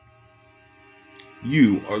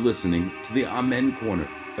You are listening to the Amen Corner,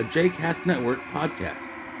 a JCast Network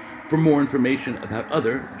podcast. For more information about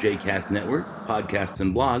other JCast Network podcasts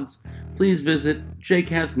and blogs, please visit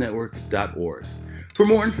jcastnetwork.org. For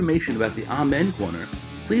more information about the Amen Corner,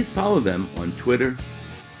 please follow them on Twitter,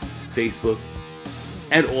 Facebook,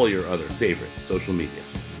 and all your other favorite social media.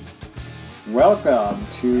 Welcome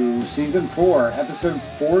to Season 4, Episode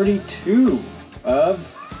 42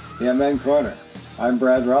 of the Amen Corner. I'm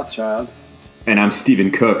Brad Rothschild. And I'm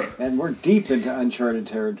Stephen Cook. And we're deep into uncharted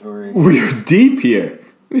territory. We're deep here.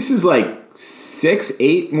 This is like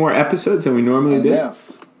 6-8 more episodes than we normally do.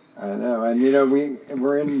 I know. And you know,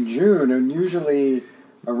 we're in June, and usually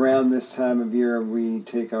around this time of year we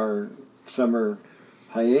take our summer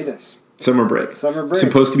hiatus. Summer break.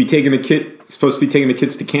 Supposed to be taking the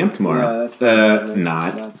kids to camp tomorrow. Yeah, that's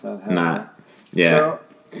not happening. Yeah.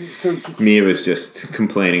 So Mia was just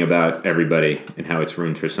complaining about everybody and how it's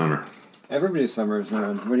ruined her summer. Everybody's summer is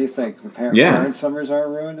ruined. What do you think? The parents' summers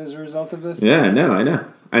aren't ruined as a result of this? Yeah, I know.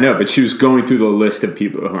 But she was going through the list of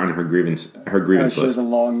people who are on her grievance list. She has a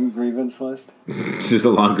long grievance list? This is a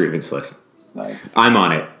long grievance list. Nice. I'm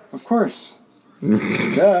on it. Of course.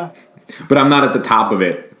 Yeah. But I'm not at the top of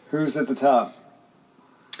it. Who's at the top?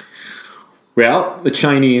 Well, the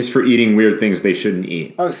Chinese for eating weird things they shouldn't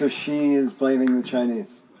eat. Oh, so she is blaming the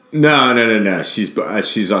Chinese? No.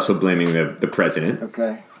 She's also blaming the president.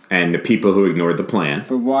 Okay. And the people who ignored the plan.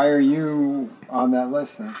 But why are you on that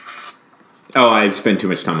list then? Oh, I spend too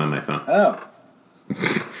much time on my phone. Oh.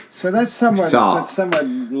 So that's somewhat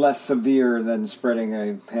less severe than spreading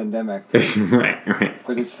a pandemic. Right.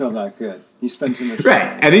 But it's still not good. You spend too much time.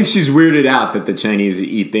 Right. I think she's weirded out that the Chinese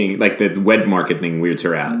eat thing, like the wet market thing weirds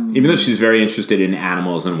her out. Even though she's very interested in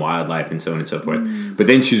animals and wildlife and so on and so forth. But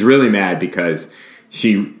then she's really mad because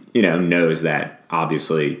she, knows that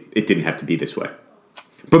obviously it didn't have to be this way.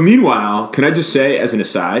 But meanwhile, can I just say as an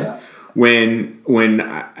aside, when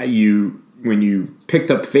you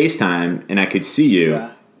picked up FaceTime and I could see you,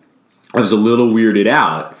 I was a little weirded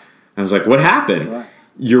out. I was like, what happened? What?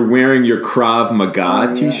 You're wearing your Krav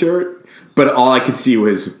Maga t-shirt, but all I could see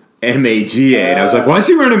was MAGA. And I was like, why is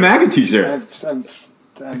he wearing a MAGA t-shirt?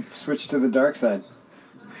 I've switched to the dark side.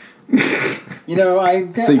 You're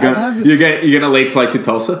gonna late flight to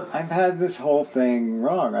Tulsa? I've had this whole thing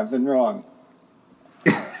wrong. I've been wrong.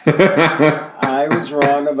 I was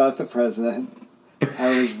wrong about the president.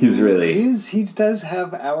 He does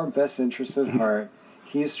have our best interests at heart.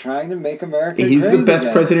 He's trying to make America great He's the best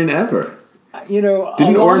again. president ever.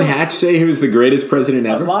 Didn't Orrin Hatch say he was the greatest president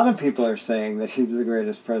ever? A lot of people are saying that he's the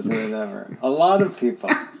greatest president ever. A lot of people.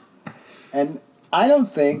 And I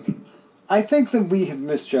think that we have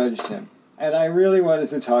misjudged him. And I really wanted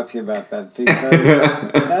to talk to you about that because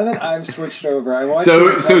now that I've switched over, I want So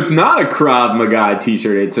it's not a Krav Maga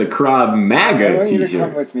t-shirt, it's a Krav Maga t-shirt. I want you to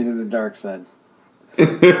come with me to the dark side.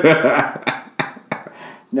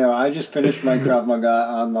 No, I just finished my Krav Maga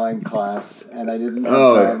online class, and I didn't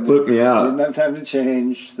have time. Flip me out. I didn't have time to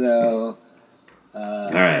change, so.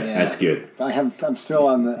 All right, that's good. I'm still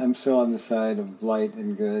on the side of light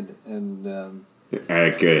and good, and. All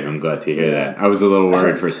right, good. I'm glad to hear that. I was a little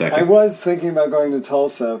worried for a second. I was thinking about going to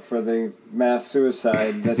Tulsa for the mass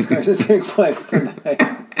suicide that's going to take place tonight.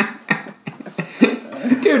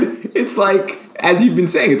 Dude, it's like, as you've been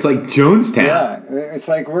saying, it's like Jonestown. Yeah, it's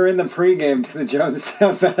like we're in the pregame to the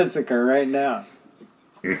Jonestown massacre right now.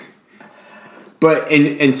 But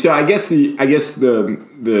and so I guess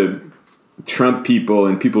the Trump people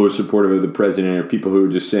and people who are supportive of the president are people who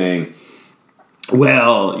are just saying,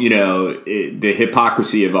 well, the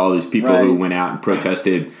hypocrisy of all these people who went out and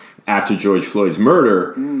protested after George Floyd's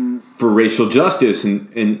murder for racial justice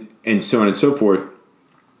and so on and so forth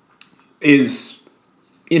is,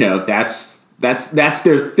 that's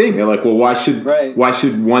their thing. They're like, well, why should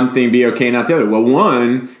one thing be okay and not the other? Well,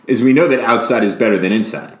 one is we know that outside is better than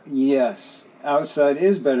inside. Yes, outside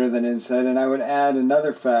is better than inside, and I would add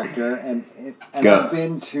another factor, and I've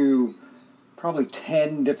been to probably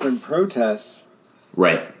 10 different protests.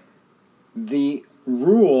 Right. The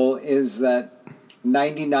rule is that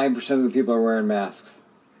 99% of the people are wearing masks.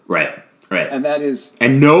 Right. And that is...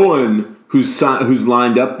 And no one who's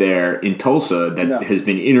lined up there in Tulsa that has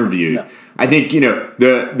been interviewed. No. I think,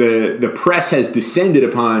 the press has descended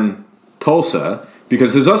upon Tulsa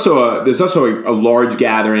because there's also a large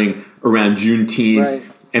gathering around Juneteenth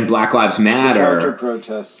and Black Lives Matter.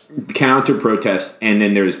 Counter protests. And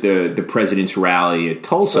then there's the president's rally at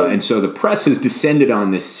Tulsa. And so the press has descended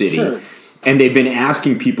on this city. Sure. And they've been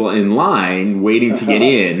asking people in line, waiting to get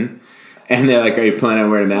in. And they're like, are you planning on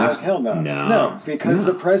wearing a mask? Hell no. No, because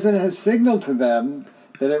the president has signaled to them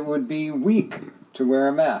that it would be weak to wear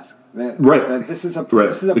a mask. That this is a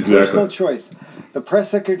personal choice. The press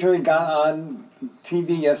secretary got on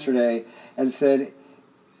TV yesterday and said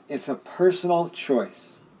it's a personal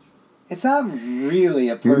choice. It's not really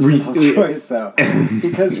a personal choice, though,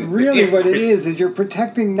 because really what it is you're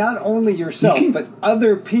protecting not only yourself but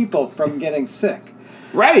other people from getting sick.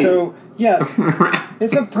 Right. So, yes,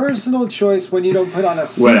 it's a personal choice when you don't put on a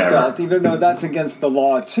seatbelt, even though that's against the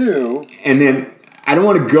law, too. And then I don't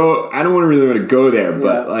really want to go there,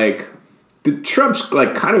 but like Trump's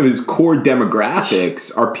like kind of his core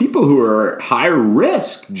demographics are people who are higher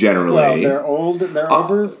risk generally. Well, they're old. They're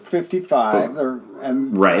over 55.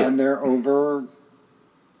 And they're overweight.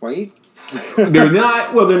 They're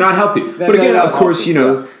not healthy. But again, of course, many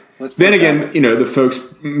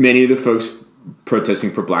of the folks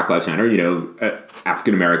protesting for Black Lives Matter,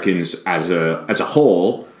 African Americans as a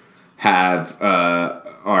whole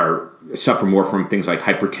suffer more from things like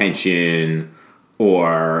hypertension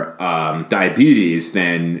or diabetes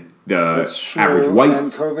than the average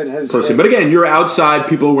white person. But again, you're outside,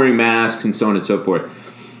 people wearing masks and so on and so forth.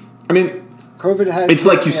 I mean, COVID has it's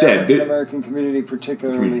like you said, the African American community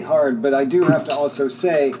particularly hard. But I do have to also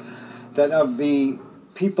say that of the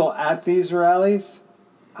people at these rallies,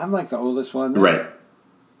 I'm like the oldest one there.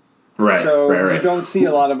 Right. So you don't see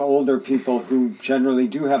a lot of older people who generally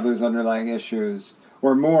do have those underlying issues,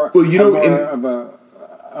 or more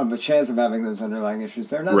of a chance of having those underlying issues.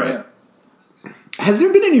 They're not there. Has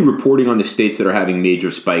there been any reporting on the states that are having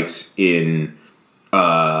major spikes in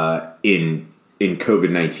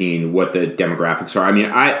COVID-19? What the demographics are? I mean,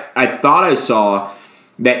 I thought I saw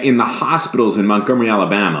that in the hospitals in Montgomery,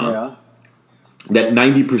 Alabama, that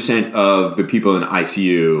 90% of the people in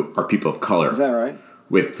ICU are people of color. Is that right?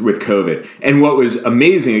 With COVID. And what was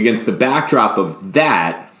amazing against the backdrop of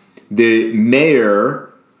that, the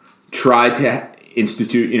mayor tried to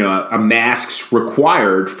institute, a masks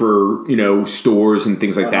required for, stores and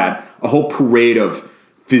things like that. A whole parade of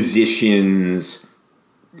physicians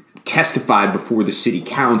testified before the city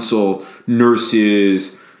council,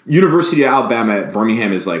 nurses. University of Alabama at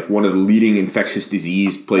Birmingham is like one of the leading infectious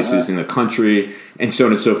disease places in the country, and so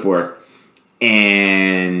on and so forth.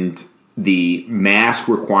 And the mask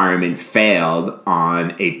requirement failed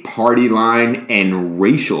on a party line and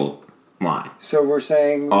racial line. So we're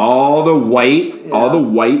saying all the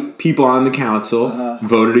white people on the council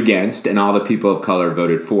voted against, and all the people of color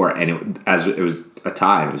voted for, and it was a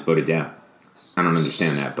tie. It was voted down. I don't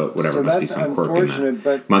understand that, but whatever. So must that's be some quirk unfortunate. in that.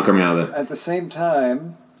 But Montgomery, Alabama. At the same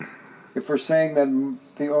time, if we're saying that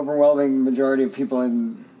the overwhelming majority of people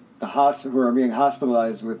in the who are being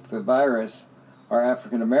hospitalized with the virus are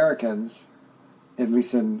African Americans, at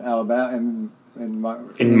least in Alabama, in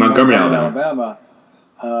Montgomery, Alabama,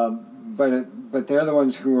 but they're the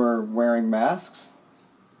ones who are wearing masks.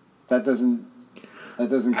 That doesn't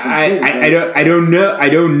compute. I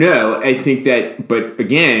don't know. I think that, but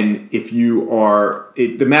again, if you are,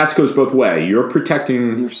 the mask goes both ways. You're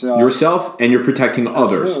protecting yourself and you're protecting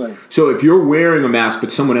others. So if you're wearing a mask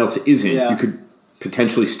but someone else isn't, you could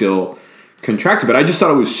potentially still contract it. But I just thought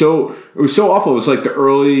it was so awful. It was like the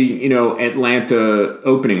early, Atlanta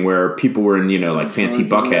opening where people were in, like fancy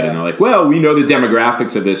Buckhead, and they're like, well, we know the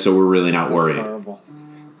demographics of this, so we're really not worried.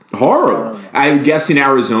 Horrible. I guess in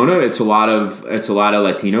Arizona, it's a lot of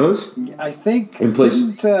Latinos. I think didn't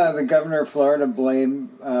the governor of Florida blame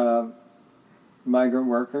migrant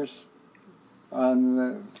workers on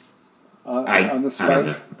the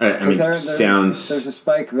spike? There's a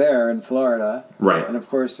spike there in Florida, right? And of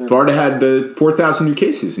course, Florida had the 4,000 new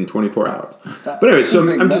cases in 24 hours. But anyway, so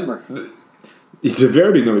it's a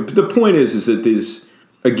very big number. But the point is that these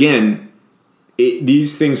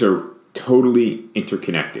things are totally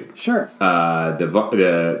interconnected. Sure.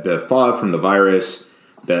 The fallout from the virus,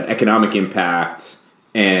 the economic impact,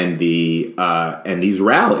 and these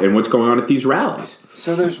rallies, and what's going on at these rallies.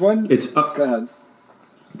 So there's one. Go ahead.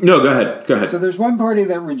 No, go ahead. So there's one party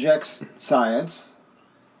that rejects science,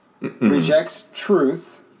 rejects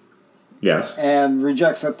truth, yes, and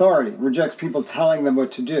rejects authority, rejects people telling them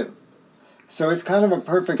what to do. So it's kind of a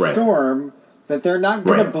perfect storm that they're not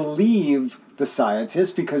going to believe the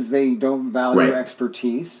scientists because they don't value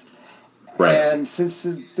expertise. Right. And since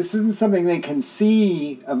this isn't something they can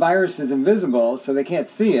see, a virus is invisible, so they can't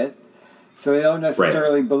see it, so they don't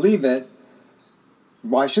necessarily believe it,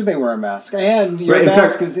 why should they wear a mask? And your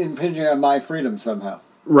mask is impinging on my freedom somehow.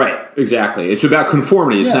 Right, exactly. It's about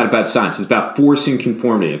conformity. It's not about science. It's about forcing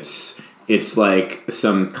conformity. It's like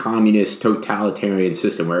some communist totalitarian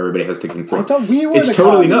system where everybody has to conform. I thought we were the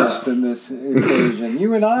totally communists in this occasion.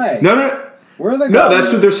 You and I. No,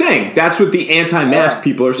 that's what they're saying. That's what the anti-mask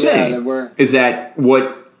people are saying. Is that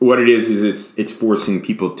what what it is it's forcing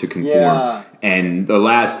people to conform. Yeah. And the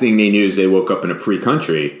last thing they knew is they woke up in a free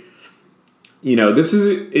country. This is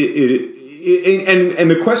and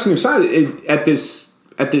the question aside at this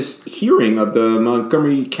hearing of the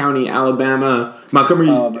Montgomery, Alabama,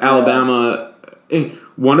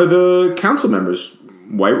 one of the council members,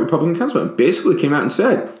 white Republican council member, basically came out and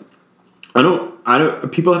said, I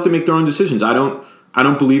don't. People have to make their own decisions. I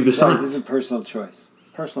don't believe the science. This is a personal choice.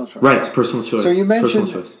 Personal choice. Right, it's personal choice. So you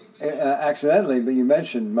mentioned, accidentally, but you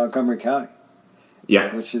mentioned Montgomery County.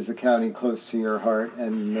 Yeah. Which is a county close to your heart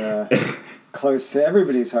and close to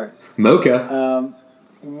everybody's heart. Mocha.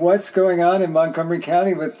 What's going on in Montgomery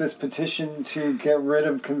County with this petition to get rid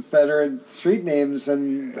of Confederate street names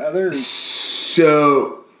and others?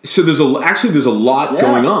 So there's a lot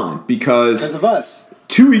going on because of us.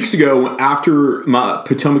 2 weeks ago, after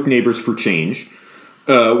Potomac Neighbors for Change,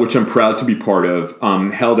 which I'm proud to be part of,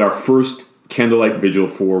 held our first candlelight vigil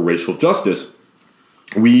for racial justice,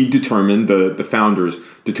 we determined, the founders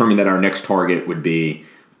determined that our next target would be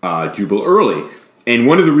Jubal Early. And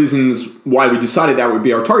one of the reasons why we decided that would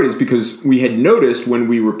be our target is because we had noticed when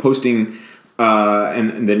we were posting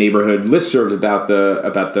and the neighborhood listservs about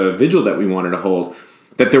the vigil that we wanted to hold,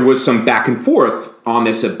 that there was some back and forth on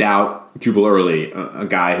this about Jubal Early, a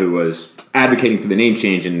guy who was advocating for the name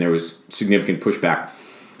change, and there was significant pushback.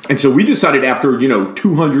 And so we decided after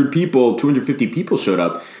 250 people showed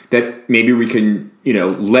up that maybe we can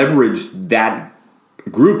leverage that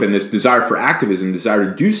group and this desire for activism, desire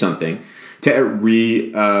to do something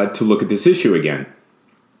to look at this issue again.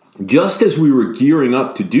 Just as we were gearing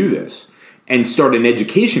up to do this and start an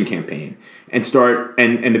education campaign and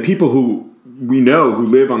the people who we know who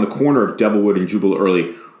live on the corner of Devilwood and Jubal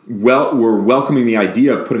Early were welcoming the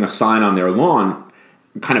idea of putting a sign on their lawn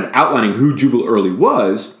kind of outlining who Jubal Early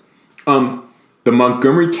was, the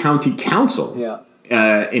Montgomery County Council,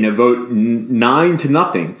 in a vote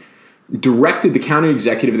 9-0, directed the county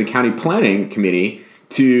executive and the county planning committee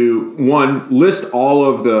to, one, list all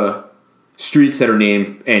of the streets that are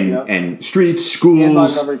named and streets,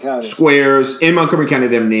 schools, squares in Montgomery County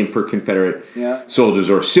that are named for Confederate soldiers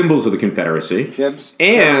or symbols of the Confederacy. Jeb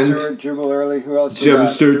Stuart, Jubal Early, who else? Jeb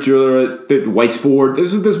Stuart, White's Ford.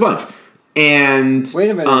 There's a bunch. And wait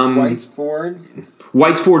a minute, White's Ford?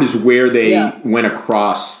 White's Ford is where they went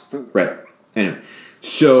across. Right. Anyway,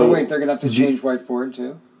 so wait, they're gonna have to change White Ford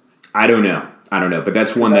too? I don't know, but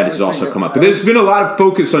that's one that has also come up. But there's been a lot of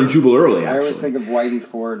focus on Jubal Early, actually. I always think of Whitey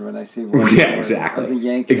Ford when I see Whitey Ford. Exactly. As a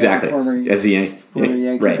Yankee. Exactly. As a Yankee. Former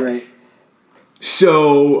Yankee, right. Great.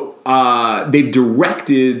 So they've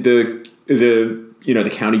directed the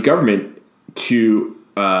county government to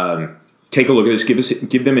take a look at this,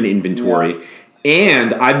 give them an inventory. Yeah.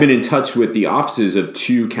 And I've been in touch with the offices of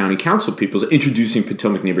 2 county council people introducing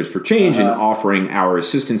Potomac Neighbors for Change and offering our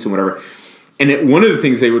assistance and whatever. And one of the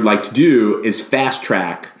things they would like to do is fast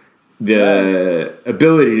track the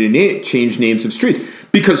ability to change names of streets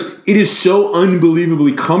because it is so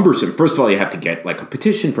unbelievably cumbersome. First of all, you have to get like a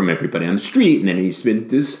petition from everybody on the street, and then it needs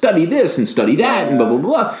to study this and study that and blah blah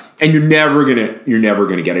blah. And you're never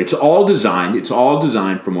gonna get it. It's all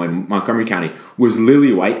designed from when Montgomery County was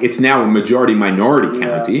lily white. It's now a majority minority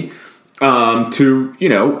county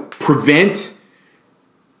to prevent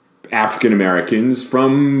African Americans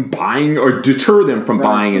from buying or deter them from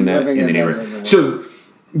buying in the neighborhood. So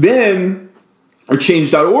then a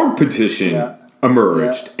Change.org petition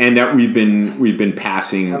emerged, and that we've been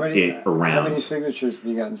passing it around. How many signatures have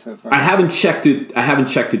you gotten so far? I haven't checked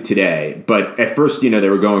it today, but at first, they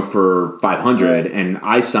were going for 500, and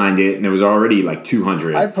I signed it, and there was already like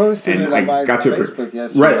 200. I posted it on my Facebook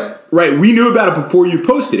yesterday. Right. We knew about it before you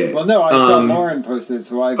posted it. Well, no, I saw Lauren post it,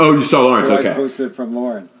 so you saw Lauren? So okay. I posted it from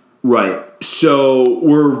Lauren. Right. So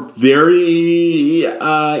we're very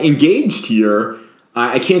engaged here.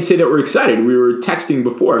 I can't say that we're excited. We were texting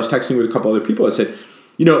before. I was texting with a couple other people. I said,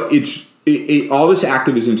 all this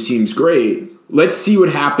activism seems great. Let's see what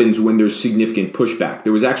happens when there's significant pushback.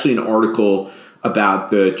 There was actually an article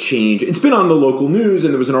about the change. It's been on the local news,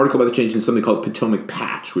 and there was an article about the change in something called Potomac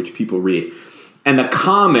Patch, which people read. And the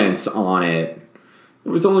comments on it,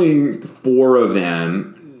 there was only 4 of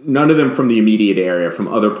them. None of them from the immediate area, from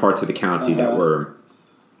other parts of the county that were,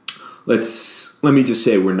 let me just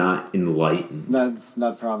say, we're not enlightened.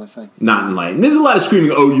 Not promising. Not enlightened. There's a lot of screaming,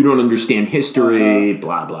 you don't understand history,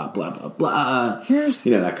 blah, blah, blah, blah, blah. That kind of stuff.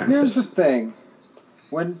 Here's the thing.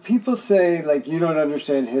 When people say, you don't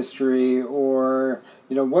understand history, or,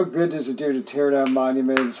 what good does it do to tear down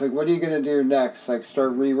monuments? What are you going to do next?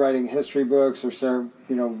 Start rewriting history books or start,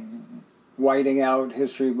 whiting out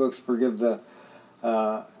history books, forgive the...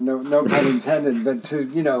 no pun intended, but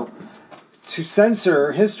to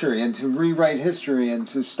censor history and to rewrite history and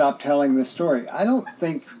to stop telling the story. I don't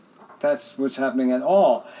think that's what's happening at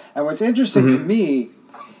all. And what's interesting to me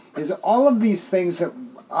is all of these things that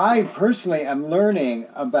I personally am learning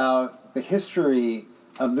about the history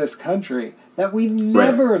of this country that we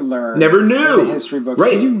never learned. Never knew. In the history books.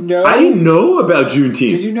 Right. Did you know? I didn't know about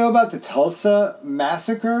Juneteenth. Did you know about the Tulsa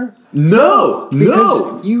massacre? No.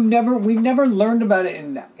 Because we never learned about it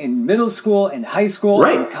in middle school, in high school,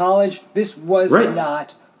 in college. This was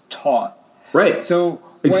not taught. Right. So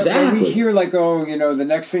when we hear like, oh, the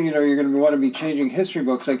next thing you know, you're going to want to be changing history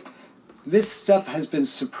books, like, this stuff has been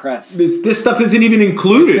suppressed. This stuff isn't even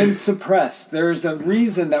included. It's been suppressed. There's a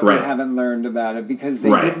reason that we haven't learned about it, because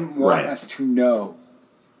they didn't want us to know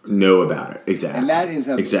about it. Exactly. And that is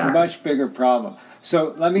a much bigger problem.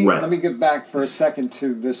 So let me get back for a second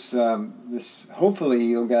to this. This hopefully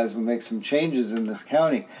you guys will make some changes in this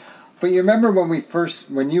county. But you remember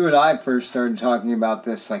when you and I first started talking about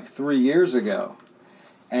this like 3 years ago,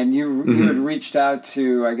 and you had reached out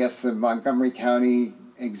to, I guess, the Montgomery County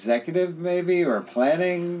executive maybe, or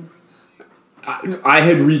planning. I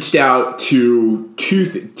had reached out to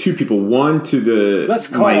two people. One to the let's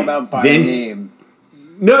call him out by name.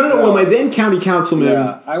 No. Well, my then county councilman.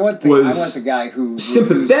 Yeah, I want the guy who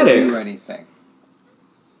sympathetic. To do anything.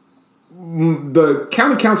 The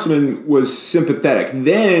county councilman was sympathetic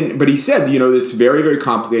then, but he said, it's very, very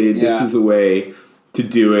complicated. Yeah. This is the way to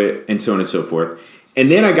do it, and so on and so forth.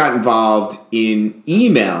 And then I got involved in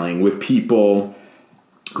emailing with people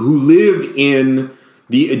who live in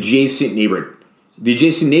the adjacent neighborhood. The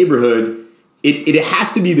adjacent neighborhood, it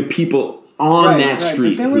has to be the people on that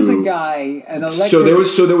street. But there was a guy, an elected... So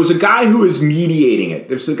there was a guy who was mediating it.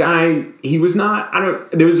 There's a guy, he was not,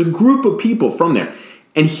 there was a group of people from there.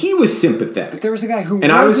 And he was sympathetic. But there was a guy who and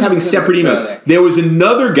I was having separate emails. There was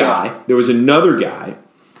another guy.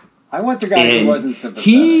 I want the guy who wasn't sympathetic.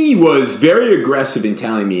 He was very aggressive in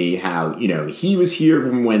telling me how, he was here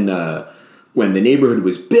from when the neighborhood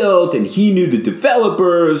was built, and he knew the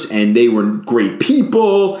developers, and they were great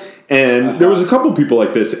people, and there was a couple people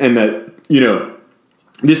like this, and that,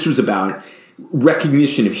 this was about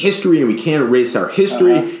recognition of history, and we can't erase our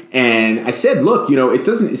history. And I said, look,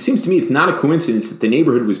 it seems to me it's not a coincidence that the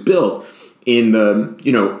neighborhood was built in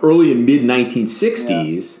the, early and mid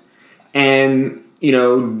 1960s, and,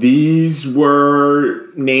 these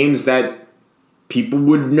were names that people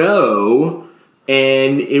would know.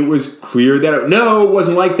 And it was clear that it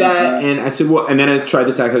wasn't like that. And I said, well, and then I tried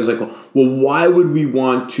to talk. I was like, well, why would we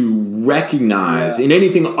want to recognize in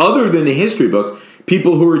anything other than the history books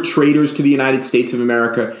people who are traitors to the United States of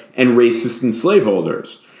America and racist and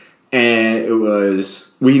slaveholders? And it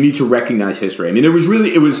was, we need to recognize history. I mean, it was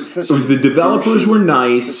the developers were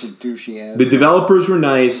nice. The developers were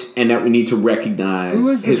nice, and that we need to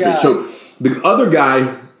recognize history. Guy? So the other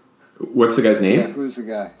guy, what's the guy's name? Yeah, who's the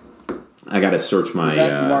guy? I got to search my... Is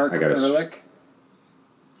that Mark Ehrlich?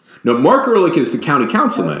 No, Mark Ehrlich is the county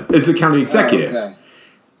councilman. Is the county executive. Okay.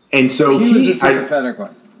 And so he was the sympathetic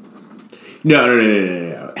one.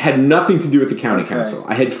 No. Had nothing to do with the county council.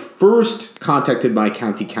 I had first contacted my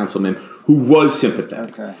county councilman who was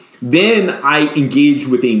sympathetic. Okay. Then I engaged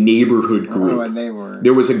with a neighborhood group. And they were...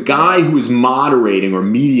 There was a guy who was moderating or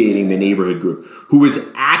mediating the neighborhood group who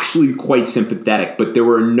was actually quite sympathetic, but there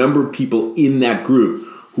were a number of people in that group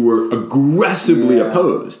who were aggressively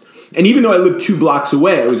opposed. And even though I lived 2 blocks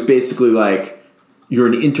away, it was basically like, you're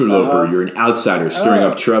an interloper, you're an outsider stirring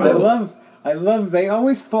up trouble. I love, they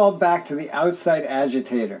always fall back to the outside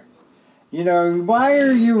agitator. Why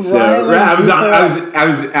are you riling people up?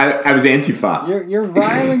 I was Antifa. You're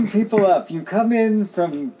riling people up. You come in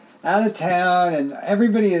from out of town, and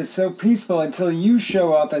everybody is so peaceful until you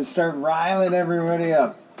show up and start riling everybody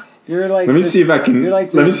up. You're like let me see if I can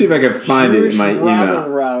find it in my email.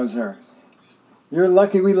 Rouser. You're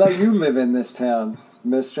lucky we let you live in this town,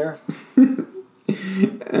 mister.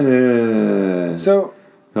 So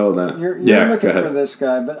hold on. You're looking for this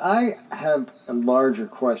guy, but I have a larger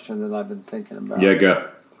question that I've been thinking about. Yeah,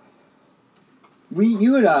 go.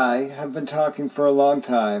 You and I have been talking for a long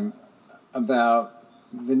time about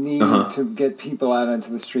the need to get people out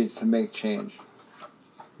onto the streets to make change.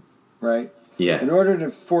 Right? Yeah. In order to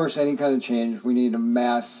force any kind of change, we need a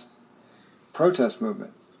mass protest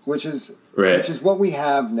movement, which is what we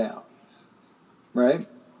have now. Right?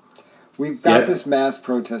 We've got this mass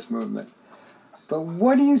protest movement. But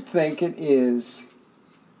what do you think it is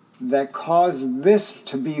that caused this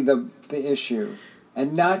to be the issue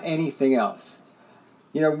and not anything else?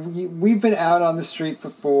 We've been out on the street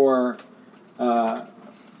before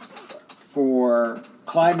for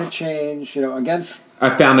climate change, against...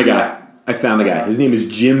 I found the guy. I found the guy. His name is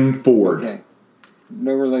Jim Ford. Okay.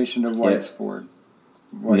 No relation to White's Ford.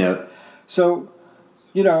 White. No. So,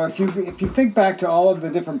 if you think back to all of the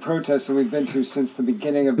different protests that we've been to since the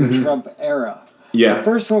beginning of the Trump era. Yeah. The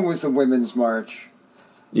first one was the Women's March.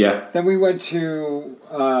 Yeah. Then we went to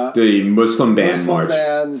the Muslim ban march.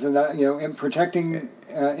 Bans and in protecting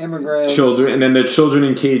immigrants. Children, and then the Children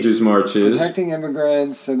in Cages marches. Protecting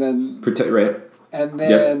immigrants, and then right. And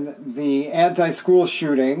then the anti-school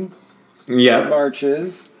shooting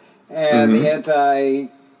marches, and the anti,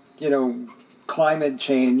 climate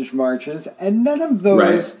change marches, and none of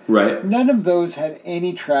those none of those had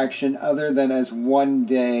any traction other than as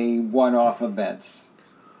one-day, one-off events.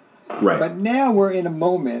 Right. But now we're in a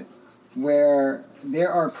moment where there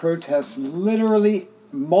are protests literally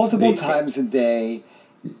multiple times a day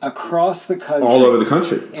across the country. All over the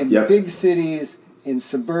country. In big cities, in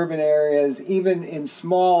suburban areas, even in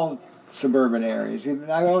small suburban areas.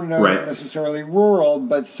 I don't know necessarily rural,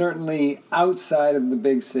 but certainly outside of the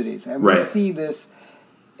big cities. And we see this,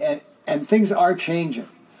 and things are changing.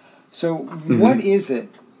 So what is it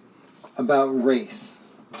about race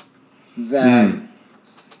that...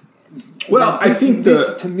 Well, I think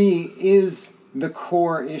this, to me, is the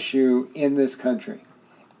core issue in this country.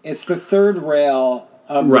 It's the third rail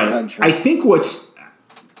of the country. I think what's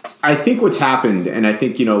happened, and I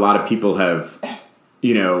think, a lot of people have,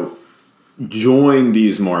 joined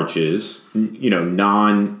these marches,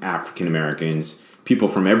 non-African Americans, people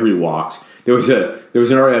from every walks. There was an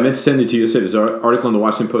article, I meant to send it to you. There's an article in the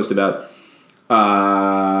Washington Post about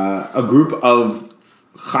a group of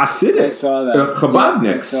Hasidic,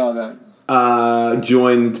 Chabadniks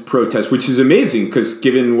joined protests, which is amazing because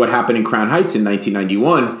given what happened in Crown Heights in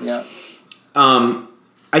 1991,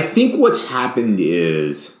 I think what's happened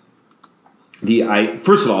is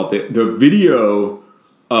first of all the video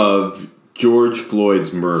of George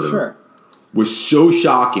Floyd's murder was so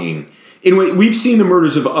shocking. Anyway, we've seen the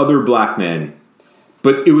murders of other black men,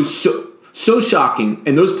 but it was so shocking,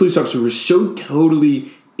 and those police officers were so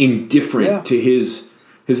totally indifferent to his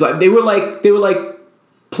life. They were like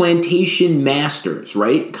plantation masters,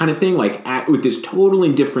 right? Kind of thing, with this total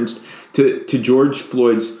indifference to George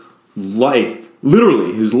Floyd's life,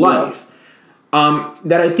 literally his life.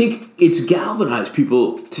 That I think it's galvanized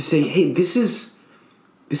people to say, "Hey, this is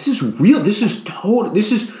real. This is total.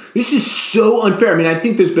 This is so unfair." I mean, I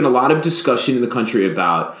think there's been a lot of discussion in the country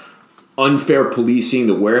about unfair policing,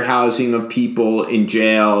 the warehousing of people in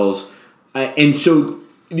jails, and so.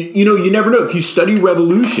 You never know. If you study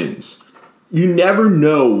revolutions, you never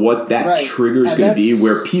know what that trigger is going to be,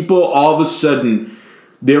 where people all of a sudden,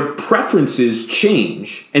 their preferences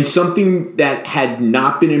change, and something that had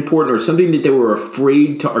not been important or something that they were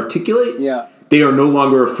afraid to articulate, they are no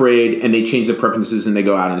longer afraid, and they change their preferences and they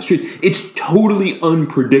go out on the streets. It's totally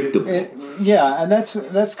unpredictable. And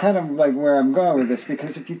that's kind of like where I'm going with this,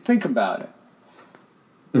 because if you think about it,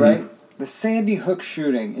 right? The Sandy Hook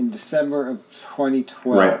shooting in December of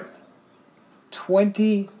 2012,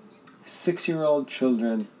 26-year-old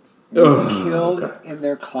children were killed in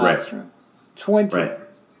their classroom. 20.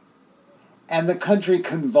 And the country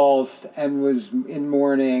convulsed and was in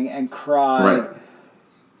mourning and cried,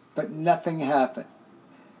 but nothing happened.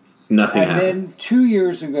 And then 2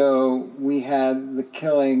 years ago, we had the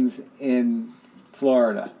killings in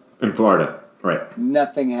Florida.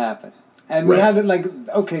 Nothing happened. And we had it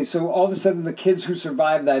so all of a sudden the kids who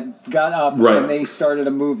survived that got up and they started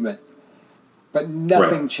a movement. But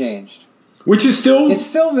nothing changed. Which is still... It's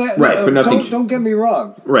still there. But nothing... Don't get me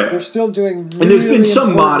wrong. They're still doing really, and there's been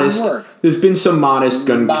some work. There's been some modest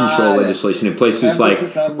gun control legislation in places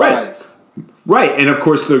modest. And of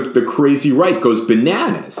course the crazy right goes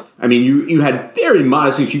bananas. I mean, you had very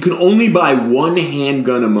modest things. You can only buy one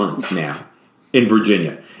handgun a month now in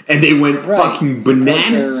Virginia. And they went fucking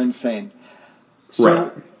bananas. They're insane.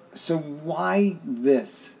 So why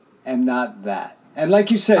this and not that? And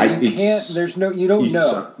like you said, you can't. There's no. You don't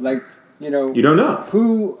know. You don't know.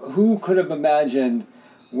 Who could have imagined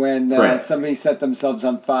when somebody set themselves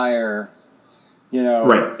on fire?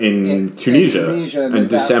 In Tunisia in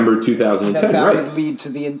December 2010. That would lead to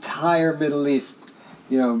the entire Middle East,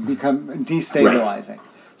 become destabilizing.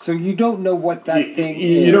 So you don't know what that thing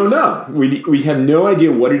is. You don't know. We have no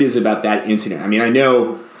idea what it is about that incident. I mean, I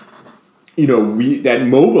know. That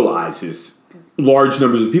mobilizes large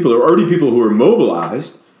numbers of people. There are already people who are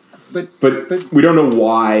mobilized, but we don't know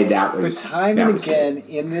why that was. But time and again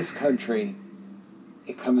in this country,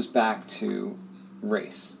 it comes back to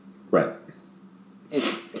race.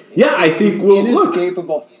 It's I think the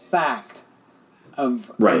inescapable fact of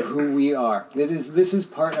who we are. This is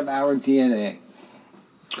part of our DNA.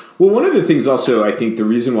 Well, one of the things also, I think the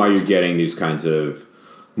reason why you're getting these kinds of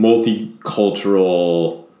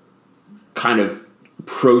multicultural kind of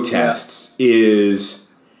protests is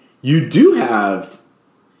you do have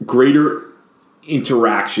greater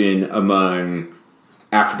interaction among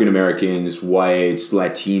African Americans, whites,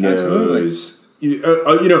 Latinos,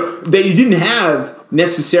 that you didn't have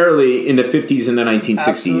necessarily in the 50s and the 1960s.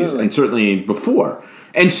 Absolutely. And certainly before.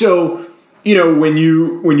 And so, when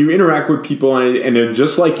you interact with people and they're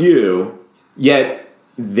just like you, yet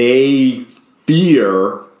they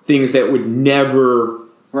fear things that would never,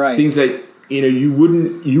 things that you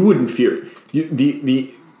wouldn't fear.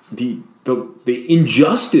 The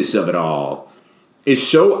injustice of it all is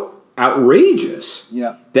so outrageous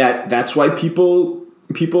that's why people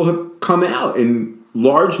have come out in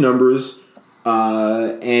large numbers,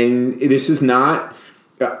 and this is not.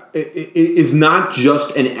 It is not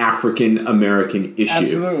just an African American issue.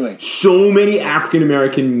 Absolutely. So many African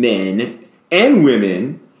American men and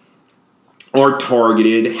women are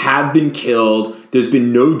targeted, have been killed. There's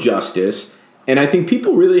been no justice. And I think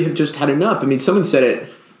people really have just had enough. I mean, someone said it,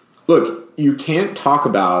 look, you can't talk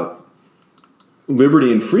about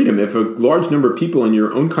liberty and freedom if a large number of people in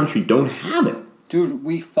your own country don't have it. Dude,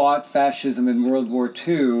 we fought fascism in World War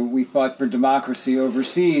II. We fought for democracy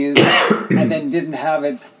overseas and then didn't have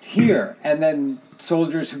it here. And then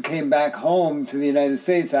soldiers who came back home to the United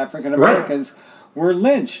States, African Americans, were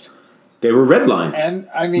lynched. They were redlined. And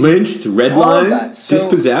I mean, lynched, redlined,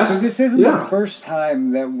 dispossessed. So this isn't the first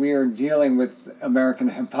time that we're dealing with American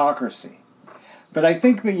hypocrisy. But I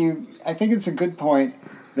think it's a good point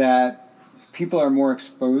that people are more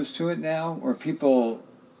exposed to it now, or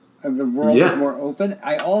the world is more open.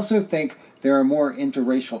 I also think there are more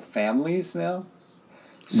interracial families now.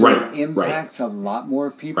 So it impacts a lot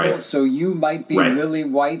more people. Right. So you might be lily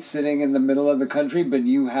white sitting in the middle of the country, but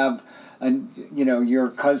you have,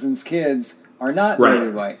 your cousin's kids are not lily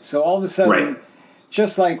white. So all of a sudden,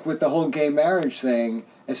 just like with the whole gay marriage thing,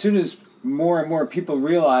 as soon as more and more people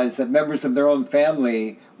realized that members of their own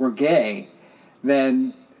family were gay,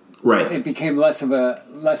 then it became less of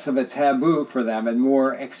a taboo for them, and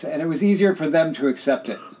and it was easier for them to accept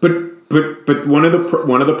it. But one of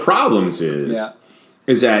the problems is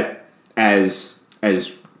that as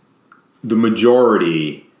the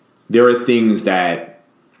majority, there are things that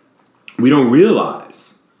we don't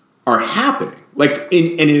realize are happening, like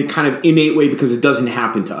in a kind of innate way, because it doesn't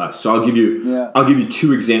happen to us. So I'll give you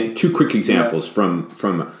two quick examples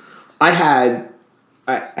from I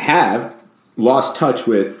have lost touch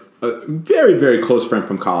with a very, very close friend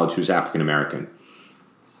from college who's African American.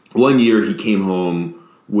 One year he came home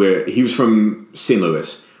where he was from St.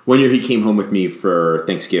 Louis. One year he came home with me for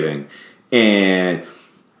Thanksgiving, and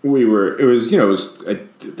it was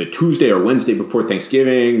the Tuesday or Wednesday before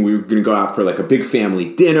Thanksgiving. We were going to go out for like a big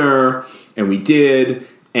family dinner, and we did,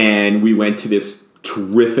 and we went to this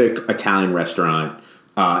terrific Italian restaurant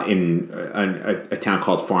in a town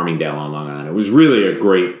called Farmingdale on Long Island. It was really a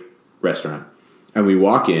great restaurant. And we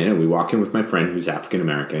walk in with my friend who's African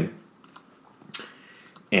American,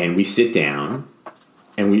 and we sit down,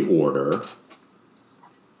 and we order,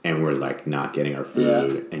 and we're like not getting our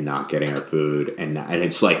food, and not getting our food, and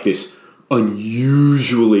it's like this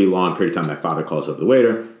unusually long period of time. My father calls up the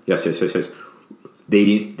waiter. Yes. They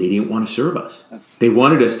didn't want to serve us. They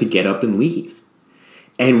wanted us to get up and leave.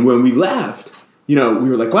 And when we left, we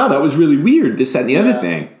were like, wow, that was really weird, this, that, and the other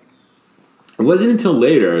thing. It wasn't until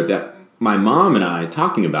later that my mom and I,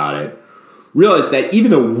 talking about it, realized that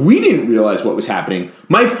even though we didn't realize what was happening,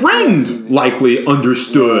 my friend likely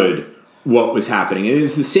understood what was happening. And it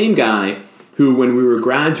was the same guy who, when we were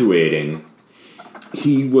graduating,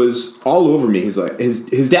 he was all over me. He's like,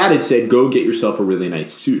 his dad had said, go get yourself a really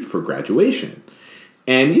nice suit for graduation.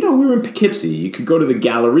 And, we were in Poughkeepsie. You could go to the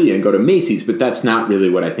Galleria and go to Macy's, but that's not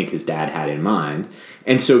really what I think his dad had in mind.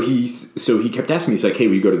 And so he kept asking me, he's like, hey,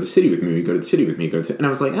 will you go to the city with me? Will you go to the city with me? And I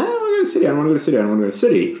was like, I don't want to go to the city. I don't want to go to the city. I don't want to go to the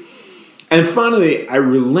city. And finally, I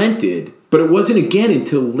relented, but it wasn't again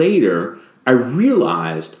until later I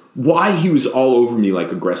realized why he was all over me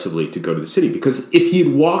like aggressively to go to the city. Because if he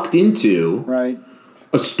had walked into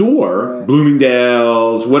a store,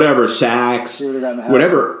 Bloomingdale's, whatever, Saks,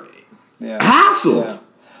 whatever, hassled. Yeah.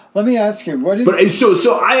 Let me ask you, what did? But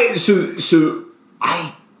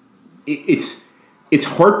it's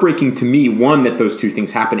heartbreaking to me, one, that those two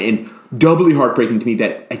things happen, and doubly heartbreaking to me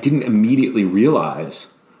that I didn't immediately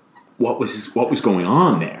realize what was going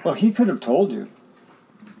on there. Well, he could have told you.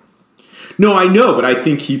 No, I know, but I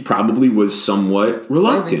think he probably was somewhat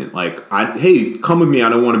reluctant. Maybe. Like, hey, come with me. I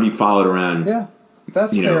don't want to be followed around. Yeah,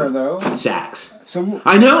 that's fair, though. Saks. So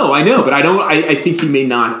I know, but I don't. I think he may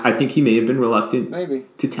not. I think he may have been reluctant. Maybe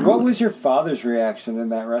to tell. What was your father's reaction in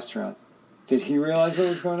that restaurant? Did he realize what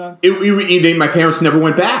was going on? My parents never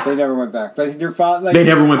went back. They never went back. But your father, like, they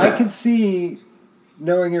never went back. I could see,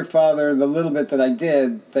 knowing your father, the little bit that I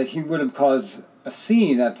did, that he would have caused a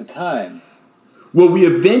scene at the time. Well, we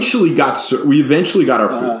eventually got our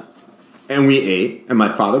food, and we ate, and my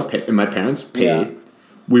parents paid. Yeah.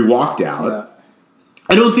 We walked out. Yeah.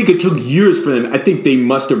 I don't think it took years for them. I think they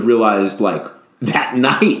must have realized, like, that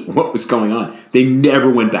night what was going on. They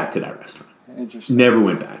never went back to that restaurant. Interesting. Never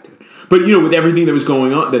went back to it. But, with everything that was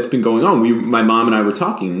going on, that's been going on, my mom and I were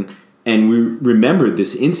talking, and we remembered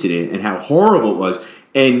this incident and how horrible it was,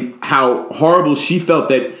 and how horrible she felt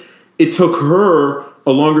that it took her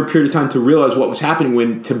a longer period of time to realize what was happening,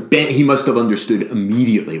 when to Ben, he must have understood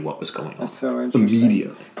immediately what was going on. That's so interesting.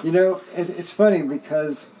 Immediately. It's funny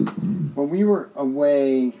because when we were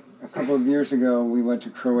away a couple of years ago, we went to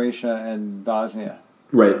Croatia and Bosnia.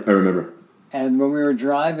 Right, I remember. And when we were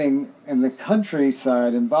driving in the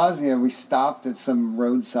countryside in Bosnia, we stopped at some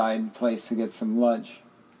roadside place to get some lunch.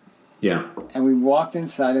 Yeah. And we walked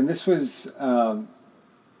inside, and this was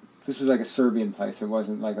like a Serbian place. It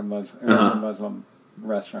wasn't like a Muslim. It wasn't a Muslim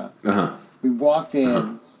restaurant. We walked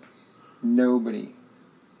in. Nobody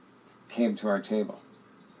came to our table.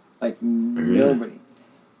 Like nobody.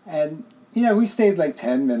 And we stayed like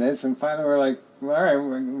 10 minutes, and finally we're like, well, all right,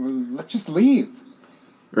 let's just leave.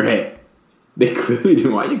 Right. They clearly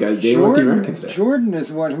didn't want you guys. They want the Americans there. Jordan is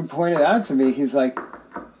the one who pointed out to me. He's like,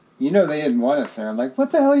 they didn't want us there. I'm like,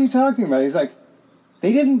 what the hell are you talking about? He's like,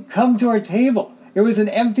 they didn't come to our table. It was an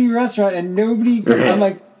empty restaurant and nobody came. I'm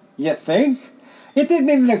like, you think? It didn't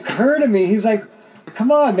even occur to me. He's like,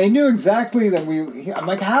 come on, they knew exactly that I'm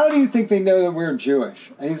like, how do you think they know that we're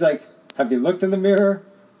Jewish? And he's like, have you looked in the mirror?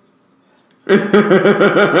 I'm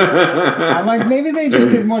like, maybe they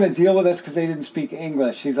just didn't want to deal with us because they didn't speak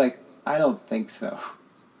English. He's like, I don't think so.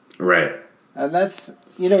 Right. And that's,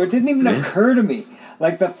 it didn't even occur to me.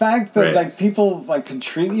 Like, the fact that, like, people, like, can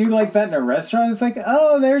treat you like that in a restaurant, it's like,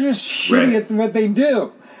 oh, they're just shitty at what they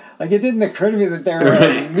do. Like, it didn't occur to me that they were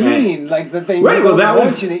mean, like, that they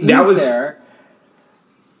want you to eat there.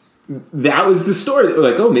 That was the story.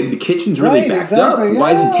 Like, oh, maybe the kitchen's really backed up. Yeah.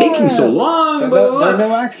 Why is it taking so long? There are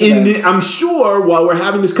no accidents. I'm sure while we're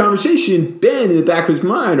having this conversation, Ben, in the back of his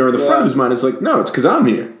mind or in the front of his mind, is like, no, it's because I'm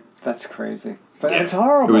here. That's crazy. But it's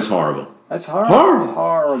horrible. It was horrible. That's horrible.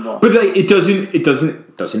 Horrible. But like, it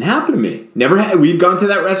doesn't happen to me. We'd gone to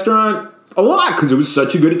that restaurant a lot because it was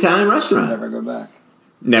such a good Italian restaurant. Never go back.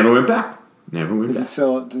 Never went back.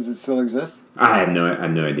 Does it still exist? I have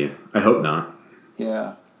no idea. I hope not.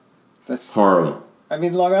 Yeah. That's horrible. I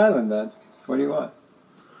mean, Long Island, then. What do you want?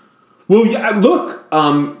 Well, yeah, look,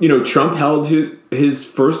 Trump held his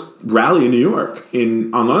first rally in New York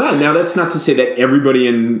on Long Island. Now, that's not to say that everybody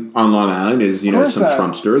on Long Island is, some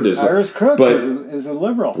Trumpster. There's Iris Cook is a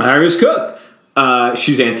liberal. Iris Cook.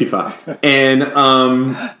 She's Antifa. And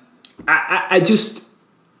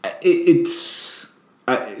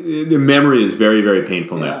the memory is very, very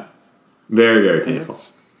painful now. Very, very painful.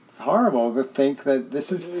 It's horrible to think that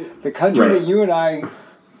this is the country that you and I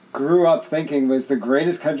grew up thinking was the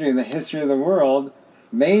greatest country in the history of the world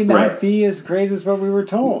may not be as great as what we were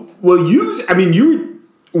told. Well, we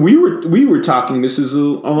were talking, this is a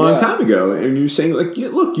long time ago, and you were saying, like,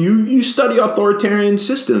 look, you study authoritarian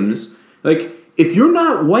systems. Like, if you're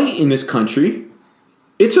not white in this country,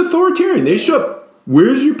 it's authoritarian. They show up.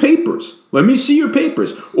 Where's your papers? Let me see your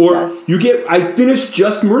papers. Or I finished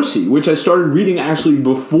Just Mercy, which I started reading actually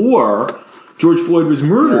before George Floyd was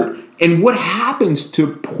murdered. Yeah. And what happens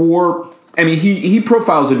to he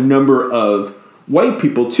profiles a number of white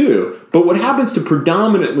people too, but what happens to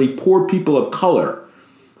predominantly poor people of color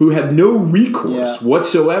who have no recourse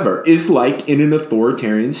whatsoever is like in an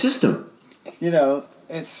authoritarian system.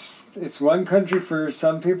 It's one country for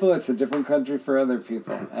some people, it's a different country for other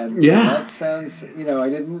people. And that sounds, I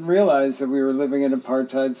didn't realize that we were living in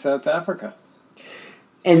apartheid South Africa.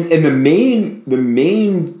 And the main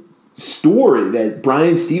story that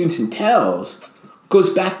Brian Stevenson tells goes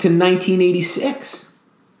back to 1986.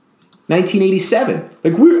 1987.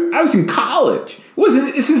 Like I was in college.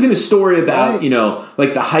 This isn't a story about,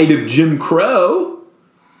 like the height of Jim Crow.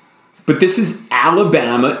 But this is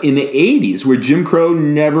Alabama in the 80s, where Jim Crow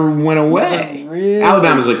never went away. Really?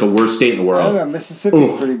 Alabama's like the worst state in the world. I don't know.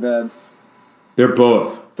 Mississippi's pretty bad. They're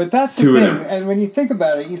both. But that's the thing. And when you think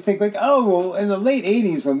about it, you think like, in the late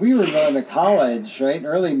 80s, when we were going to college, right?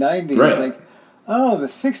 Early 90s, the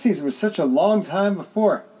 60s was such a long time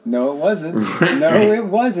before. No, it wasn't. It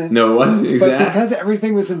wasn't. No, it wasn't. Exactly. But because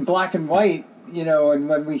everything was in black and white, and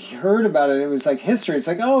when we heard about it, it was like history. It's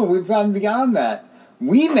like, oh, we've gone beyond that.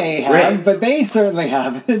 We may have, but they certainly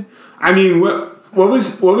haven't. I mean, what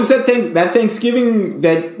was that thing? That Thanksgiving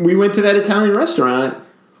that we went to that Italian restaurant,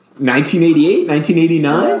 1988,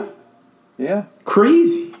 1989. Yeah.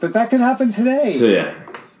 Crazy. But that could happen today. So,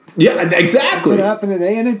 yeah, exactly. It could happen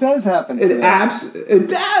today, and it does happen today. It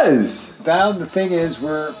does. Now the thing is,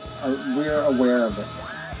 we're aware of it,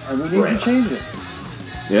 and we need to change it.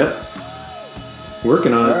 Yep.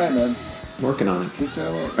 Working on it. All right, man. Working on it. Keep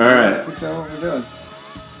doing what we're doing.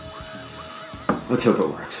 Let's hope it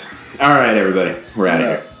works. All right, everybody. We're out of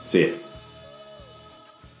here. See ya.